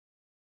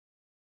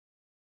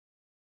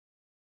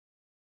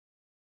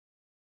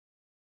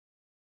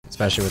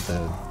especially with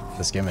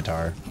the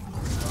scimitar.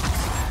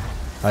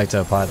 I like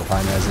to apply the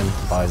pine resin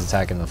while he's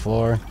attacking the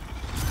floor,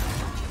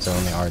 so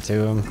only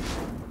R2 him.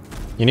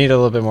 You need a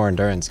little bit more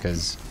endurance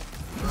because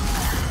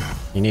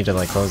you need to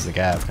like close the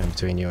gap in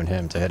between you and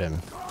him to hit him.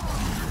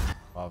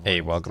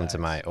 Hey, welcome to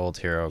my old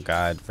hero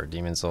guide for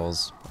Demon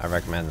Souls. I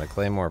recommend the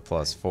Claymore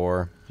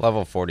 +4,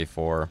 level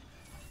 44,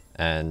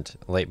 and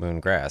Late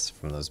Moon Grass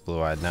from those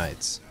Blue-Eyed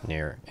Knights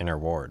near Inner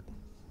Ward.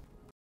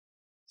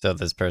 So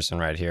this person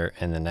right here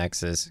in the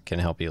Nexus can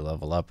help you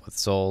level up with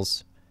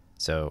souls.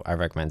 So I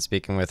recommend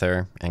speaking with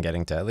her and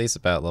getting to at least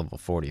about level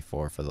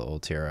 44 for the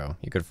old hero.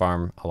 You could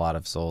farm a lot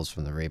of souls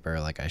from the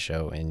Reaper like I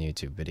show in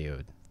YouTube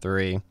video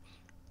 3.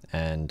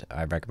 And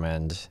I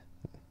recommend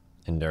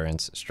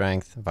endurance,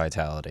 strength,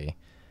 vitality.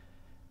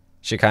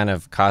 She kind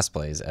of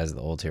cosplays as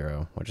the old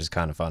hero, which is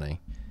kind of funny.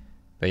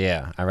 But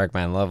yeah, I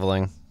recommend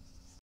leveling.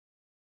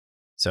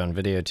 So in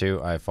video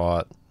 2, I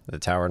fought the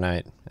Tower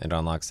Knight. It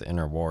unlocks the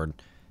Inner Ward.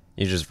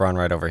 You just run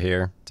right over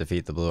here,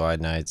 defeat the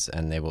Blue-Eyed Knights,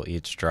 and they will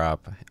each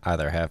drop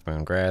either Half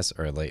Moon Grass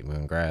or Late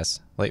Moon Grass.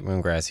 Late Moon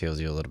Grass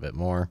heals you a little bit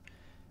more.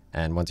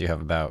 And once you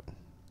have about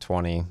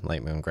 20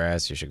 Late Moon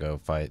Grass, you should go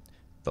fight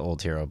the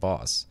old hero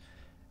boss.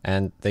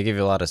 And they give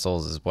you a lot of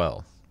souls as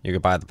well. You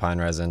could buy the pine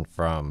resin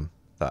from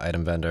the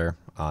item vendor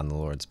on the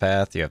Lord's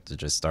Path. You have to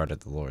just start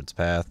at the Lord's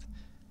Path.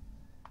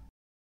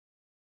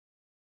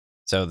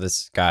 So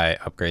this guy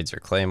upgrades your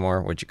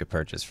Claymore, which you could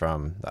purchase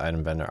from the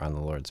item vendor on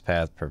the Lord's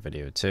Path per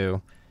video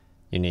 2.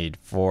 You need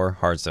 4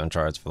 Hardstone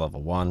Shards for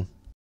level 1.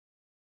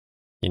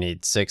 You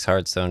need 6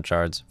 Hardstone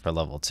Shards for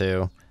level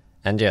 2.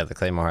 And yeah, the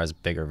Claymore has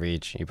bigger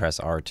reach. You press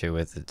R2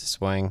 with it to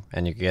swing,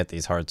 and you can get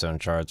these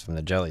Hardstone Shards from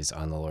the jellies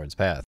on the Lord's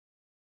Path.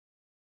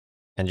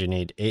 And you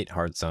need 8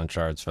 Hardstone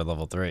Shards for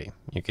level 3.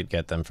 You could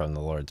get them from the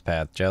Lord's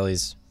Path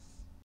jellies.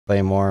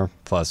 Claymore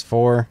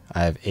 +4.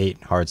 I have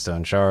 8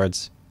 Hardstone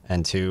Shards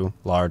and 2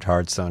 large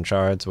Hardstone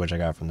Shards, which I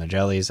got from the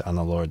jellies on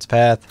the Lord's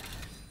Path.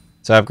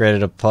 So I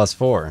upgraded to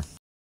 +4.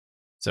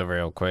 So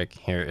real quick,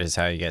 here is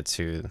how you get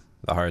to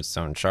the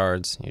Hardstone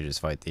Shards. You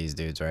just fight these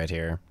dudes right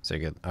here. So you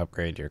can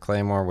upgrade your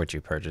Claymore, which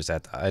you purchase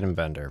at the item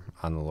vendor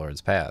on the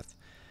Lord's Path.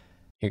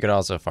 You could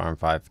also farm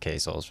 5k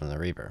souls from the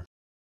Reaper.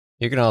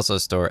 You can also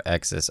store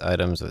excess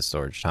items with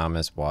Storage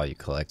Thomas while you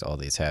collect all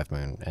these Half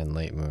Moon and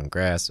Late Moon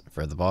Grass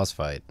for the boss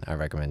fight. I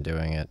recommend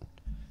doing it.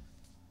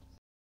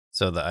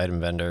 So the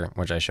item vendor,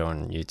 which I show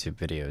in YouTube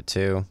video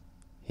 2,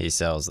 he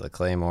sells the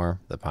Claymore,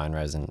 the pine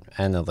resin,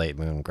 and the Late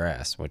Moon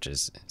Grass, which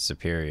is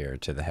superior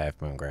to the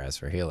Half Moon Grass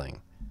for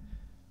healing.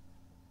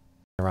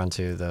 I run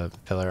to the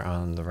pillar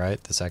on the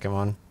right, the second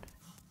one,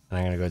 and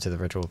I'm going to go to the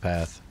Ritual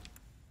Path.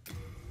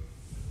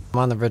 I'm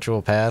on the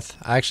Ritual Path.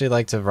 I actually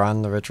like to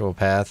run the Ritual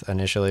Path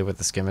initially with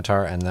the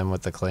Scimitar and then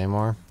with the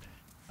Claymore.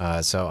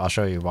 So I'll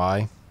show you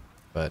why,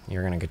 but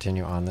you're going to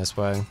continue on this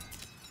way.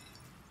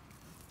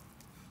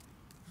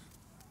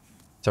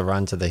 To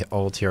run to the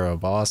old hero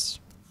boss.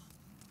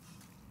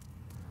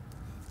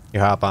 You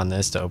hop on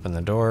this to open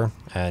the door,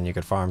 and you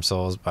could farm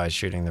souls by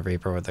shooting the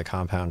Reaper with the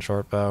compound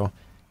short bow,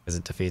 because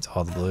it defeats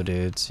all the blue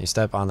dudes. You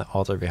step on the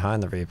altar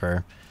behind the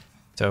Reaper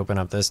to open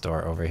up this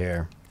door over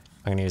here.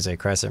 I'm going to use a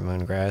Crescent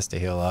Moon Grass to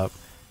heal up.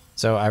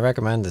 So I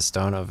recommend the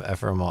Stone of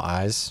Ephemeral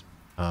Eyes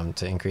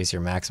to increase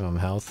your maximum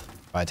health,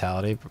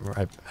 vitality,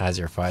 right as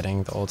you're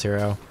fighting the old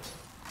hero.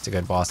 It's a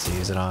good boss to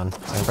use it on. So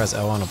I'm going to press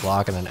L1 to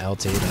block and then LT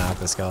to knock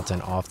the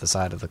skeleton off the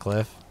side of the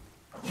cliff.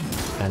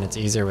 And it's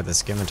easier with the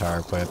Scimitar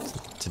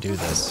equipped to do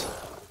this.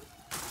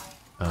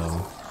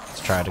 Let's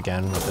try it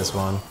again with this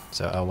one.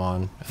 So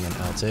L1 and then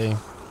LT.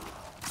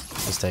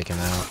 Just take him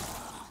out.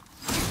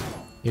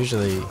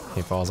 Usually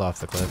he falls off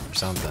the cliff or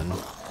something.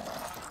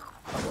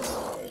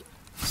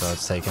 So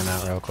let's take him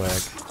out real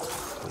quick.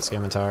 The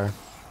Scimitar.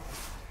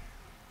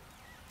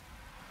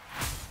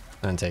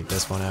 Then take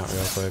this one out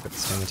real quick with the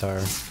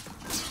Scimitar.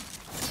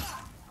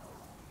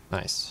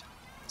 Nice.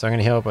 So I'm going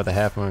to heal up with the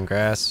Half Moon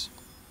Grass.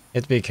 You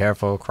have to be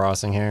careful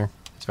crossing here.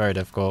 It's very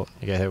difficult.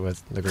 You get hit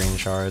with the green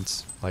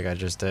shards, like I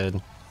just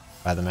did,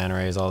 by the mana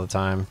rays all the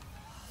time.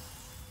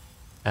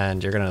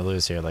 And you're going to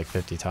lose here like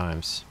 50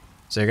 times.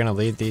 So you're going to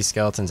lead these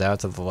skeletons out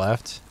to the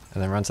left,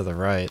 and then run to the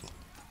right,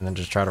 and then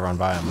just try to run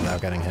by them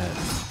without getting hit.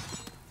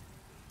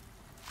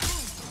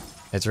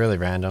 It's really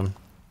random.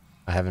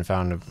 I haven't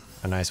found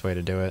a nice way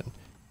to do it.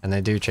 And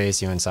they do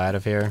chase you inside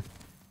of here.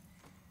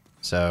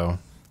 So,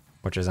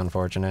 which is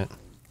unfortunate.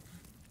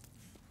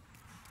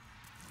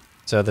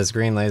 So this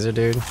green laser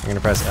dude, you're going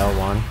to press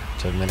L1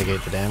 to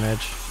mitigate the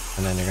damage,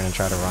 and then you're going to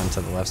try to run to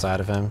the left side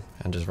of him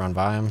and just run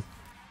by him.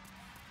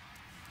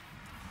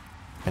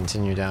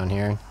 Continue down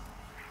here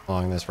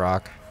along this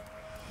rock.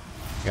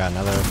 You got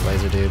another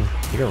laser dude.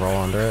 You can roll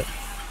under it,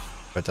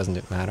 but it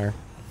doesn't matter.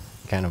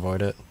 You can't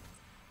avoid it.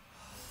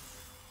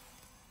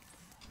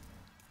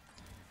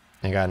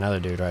 And you got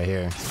another dude right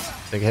here.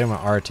 So you can hit him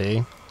with RT,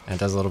 and it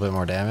does a little bit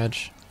more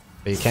damage,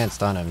 but you can't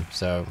stun him,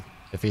 so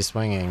if he's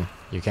swinging,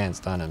 you can't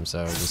stun him,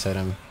 so just hit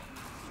him.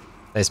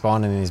 They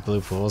spawn in these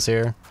blue pools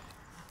here.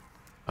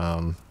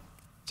 So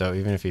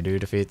even if you do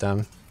defeat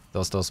them,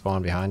 they'll still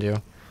spawn behind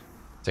you.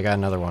 So I got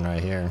another one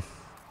right here.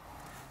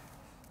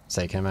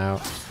 take him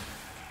out.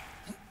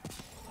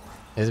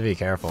 You have to be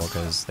careful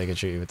because they could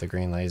shoot you with the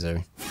green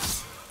laser.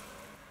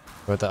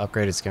 But with the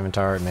upgraded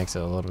scimitar, it makes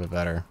it a little bit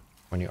better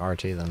when you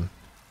RT them.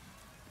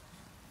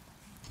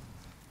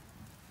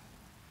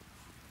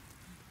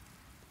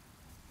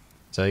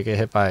 So you get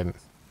hit by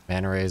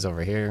mana rays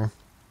over here.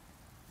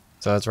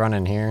 So let's run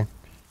in here.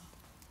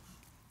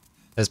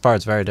 This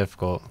part's very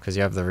difficult because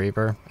you have the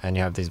Reaper and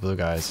you have these blue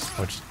guys,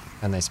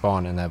 and they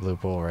spawn in that blue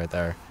pool right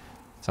there.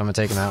 So I'm gonna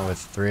take them out with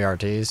 3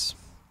 RTs.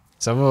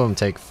 Some of them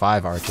take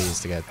 5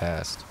 RTs to get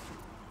past.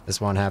 This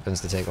one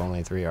happens to take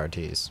only 3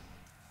 RTs.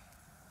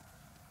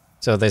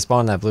 So they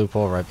spawn in that blue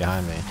pool right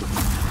behind me.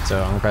 So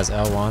I'm gonna press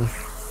L1. I'm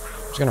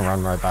just gonna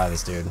run right by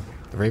this dude.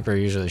 The Reaper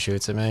usually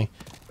shoots at me,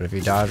 but if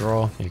you dodge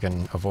roll, you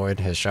can avoid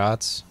his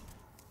shots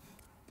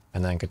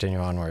and then continue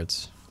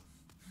onwards.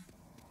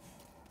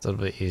 It's a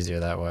little bit easier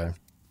that way.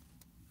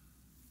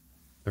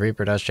 The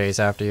Reaper does chase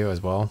after you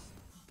as well,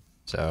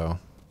 so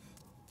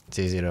it's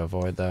easy to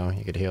avoid though.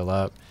 You could heal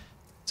up.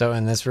 So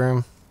in this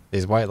room,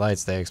 these white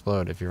lights, they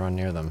explode if you run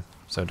near them,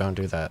 so don't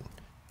do that.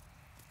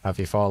 If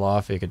you fall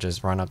off, you could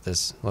just run up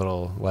this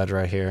little ledge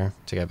right here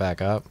to get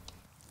back up.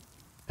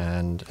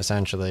 And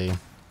essentially,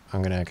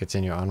 I'm going to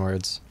continue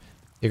onwards.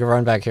 You can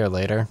run back here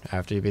later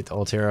after you beat the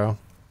old hero,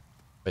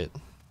 but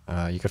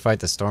you could fight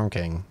the Storm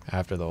King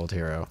after the old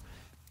hero.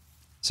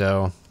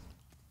 So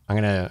I'm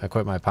going to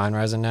equip my Pine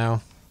Resin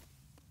now,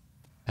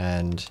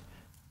 and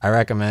I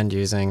recommend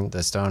using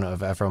the Stone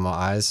of Ephemeral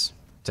Eyes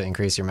to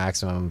increase your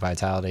maximum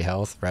vitality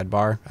health, red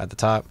bar at the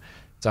top.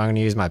 So I'm going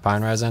to use my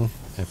Pine Resin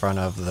in front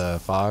of the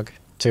fog.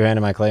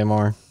 Two-handed my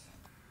Claymore.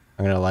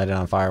 I'm going to light it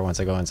on fire once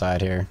I go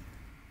inside here.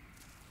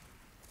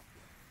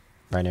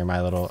 Right near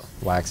my little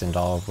waxen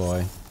doll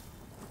boy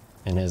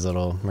in his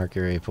little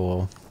mercury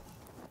pool.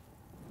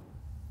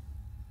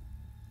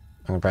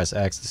 I'm going to press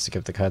X to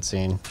skip the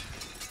cutscene.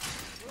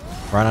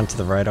 Run onto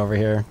the right over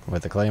here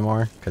with the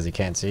Claymore because he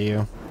can't see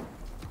you.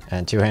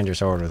 And two-hand your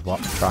sword with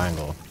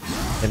triangle.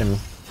 Hit him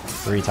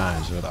 3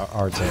 times with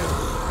R2.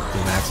 Do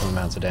maximum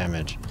amounts of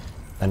damage.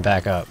 Then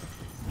back up.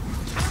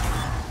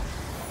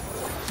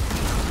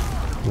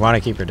 You want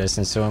to keep your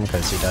distance to him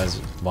because he does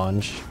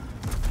lunge.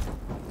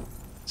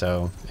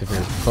 So if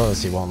you're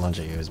close, he won't lunge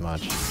at you as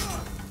much.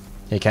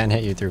 He can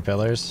hit you through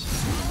pillars.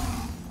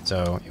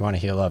 So you want to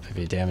heal up if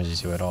he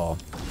damages you at all.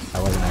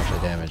 I wasn't actually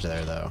damaged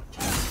there though.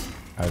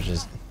 I was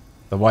just...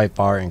 The white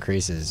bar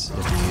increases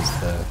if you use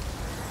the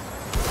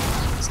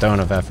Stone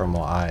of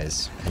Ephemeral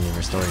Eyes and you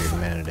restore your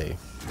humanity.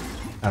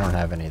 I don't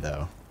have any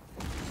though.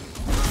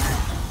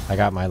 I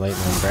got my Late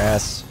Moon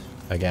Grass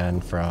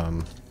again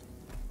from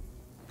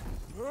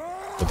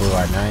the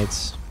Blue-Eyed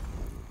Knights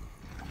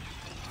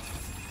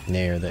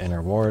near the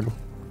Inner Ward.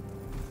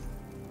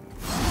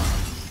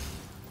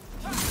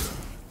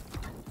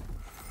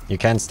 You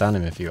can stun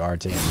him if you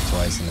RT him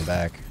twice in the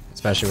back,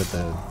 especially with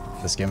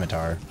the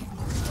scimitar.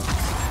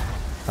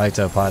 I like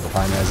to apply the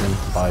Pine Resin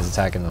while he's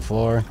attacking the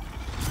floor,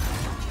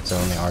 so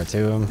only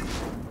R2 him.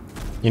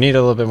 You need a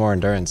little bit more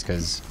endurance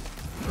because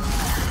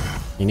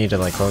you need to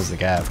like close the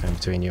gap in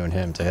between you and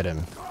him to hit him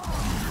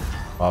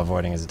while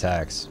avoiding his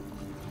attacks.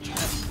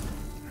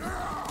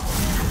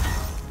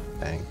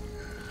 Dang.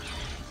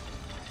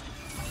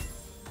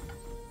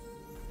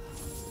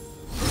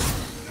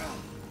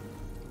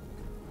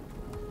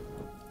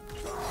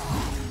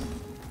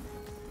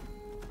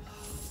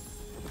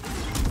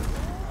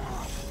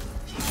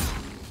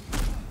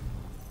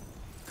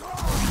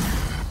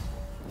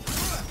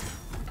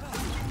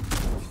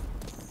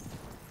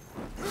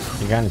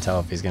 You can kind of tell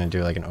if he's going to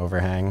do like an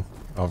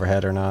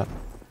overhead or not.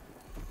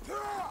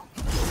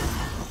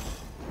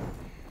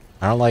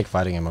 I don't like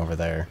fighting him over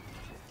there.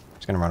 I'm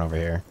just going to run over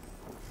here.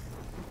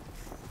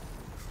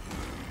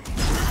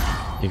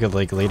 You could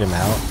like lead him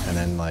out and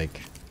then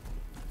like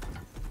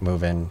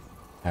move in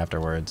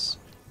afterwards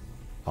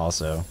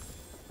also.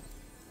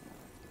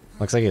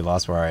 Looks like he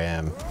lost where I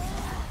am.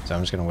 So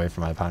I'm just going to wait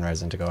for my Pine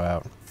Resin to go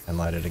out and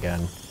light it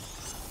again.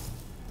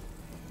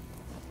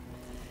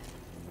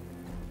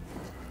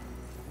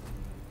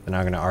 Then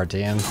I'm going to RT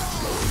him.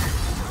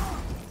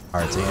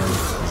 RT him.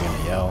 He's going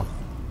to yell.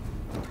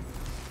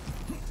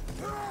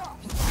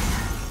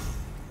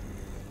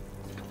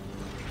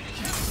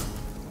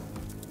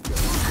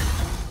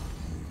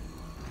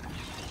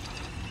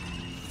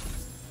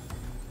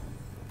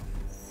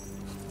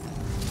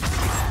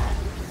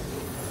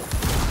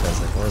 Does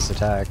the force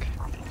attack.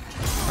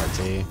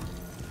 RT.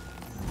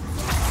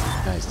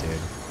 Nice, dude.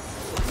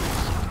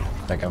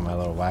 Check out my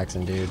little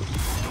waxing dude.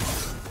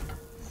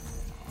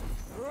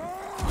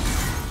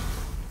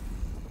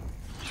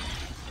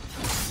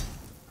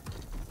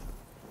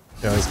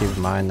 You always keep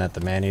in mind that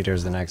the Man-Eater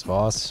is the next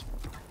boss,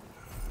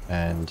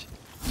 and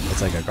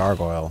it's like a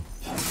gargoyle,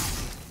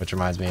 which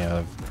reminds me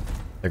of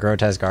the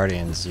Grotesque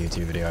Guardians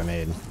YouTube video I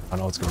made on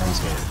Old School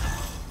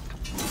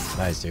RuneScape.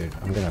 Nice, dude.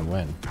 I'm gonna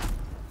win.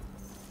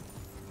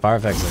 Fire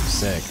effects look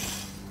sick.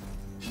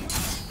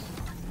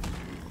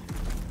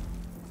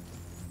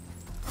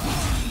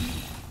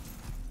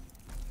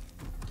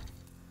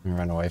 Let me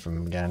run away from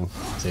him again,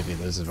 see if he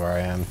loses where I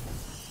am.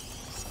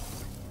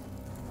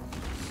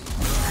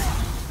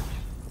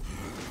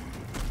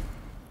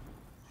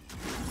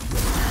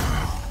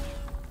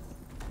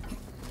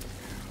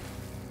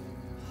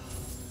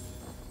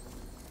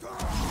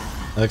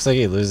 It looks like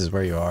he loses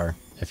where you are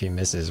if he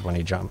misses when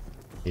he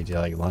he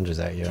like lunges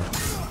at you.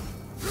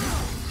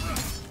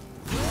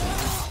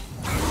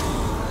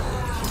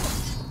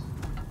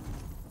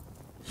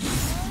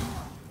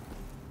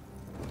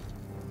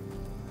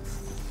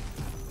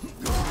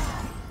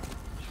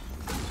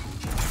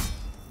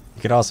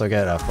 You could also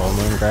get a full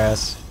moon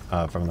grass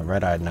from the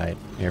Red-Eyed Knight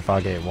near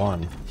Fog Gate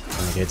 1 in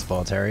the Gates of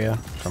Boletaria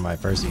from my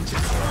first YouTube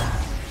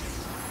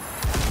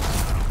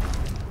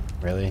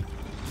video. Really?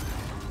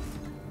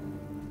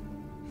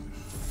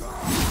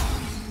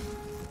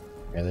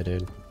 Really,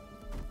 dude?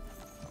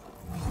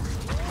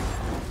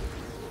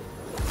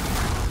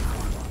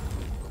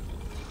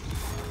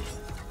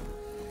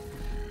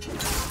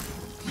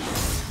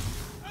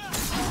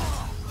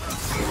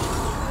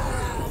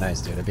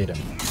 Nice, dude. I beat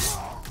him.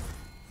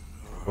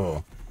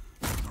 Cool.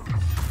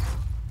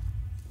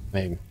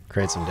 Maybe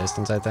create some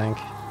distance, I think.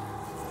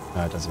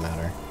 No, it doesn't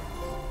matter.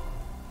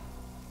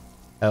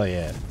 Hell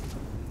yeah.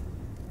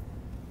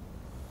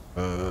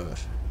 Ugh.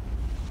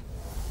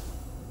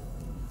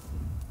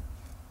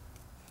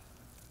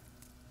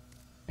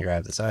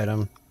 Grab this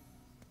item.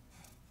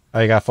 Oh,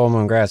 you got full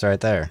moon grass right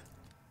there.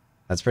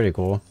 That's pretty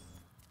cool.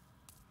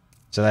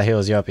 So that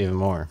heals you up even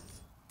more.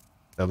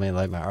 Let me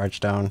light my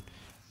Archstone.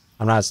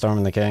 I'm not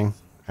storming the king.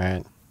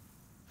 Alright.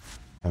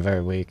 I'm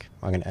very weak.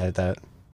 I'm gonna edit that.